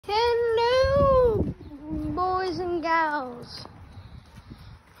boys and gals.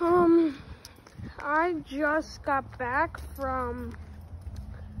 I just got back from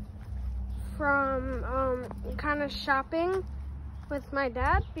kind of shopping with my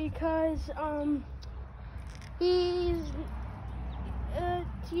dad because he's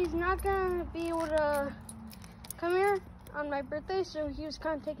not gonna be able to come here on my birthday, so he was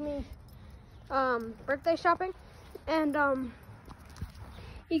kind of taking me birthday shopping, and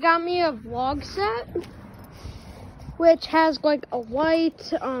he got me a vlog set, which has like a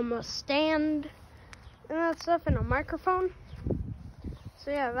light, a stand, and that stuff, and a microphone.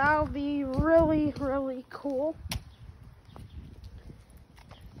 So yeah, that'll be really, really cool.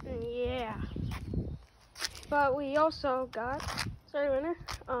 And yeah. But we also got,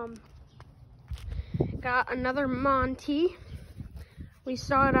 got another Monty. We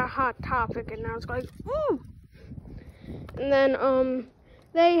saw it at Hot Topic, and I was like, ooh! And then,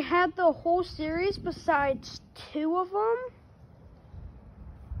 they had the whole series besides 2 of them.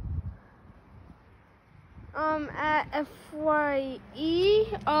 At FYE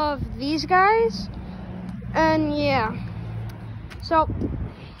of these guys. And yeah. So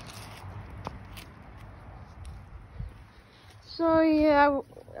yeah,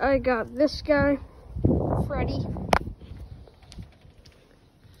 I got this guy, Freddy.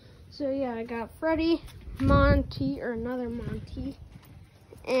 So yeah, I got Freddy, Monty, or another Monty,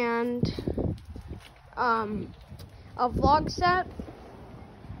 and a vlog set.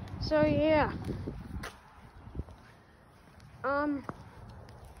 So yeah.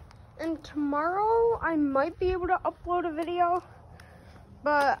 And tomorrow I might be able to upload a video,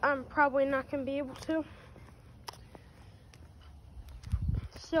 but I'm probably not gonna be able to.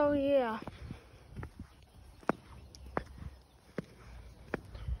 So yeah.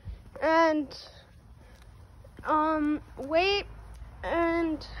 And wait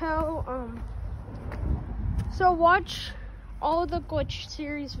until so watch all the Glitch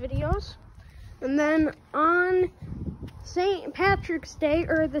series videos, and then on St. Patrick's Day,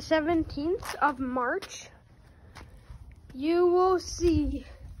 or the 17th of March, you will see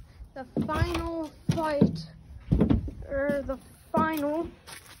the final fight, or the final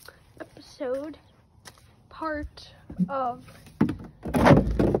episode part of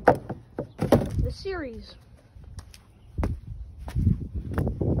the series.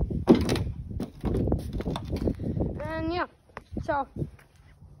 And yeah, so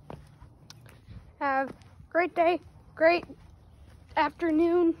have a great day, great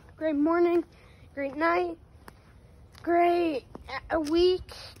afternoon, great morning, great night, great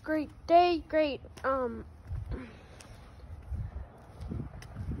week, great day, great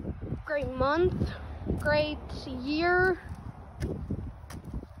great month, great year,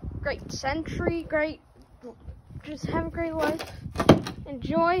 great century, just have a great life.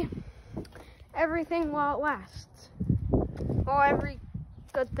 Enjoy everything while it lasts. Well, every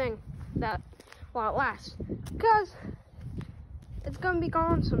good thing that while it lasts, because it's gonna be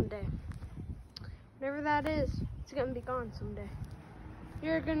gone someday. Whatever that is, it's gonna be gone someday.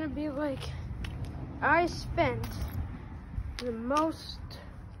 You're gonna be like, I spent the most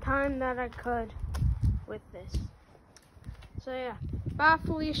time that I could with this. So yeah, bye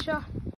Felicia.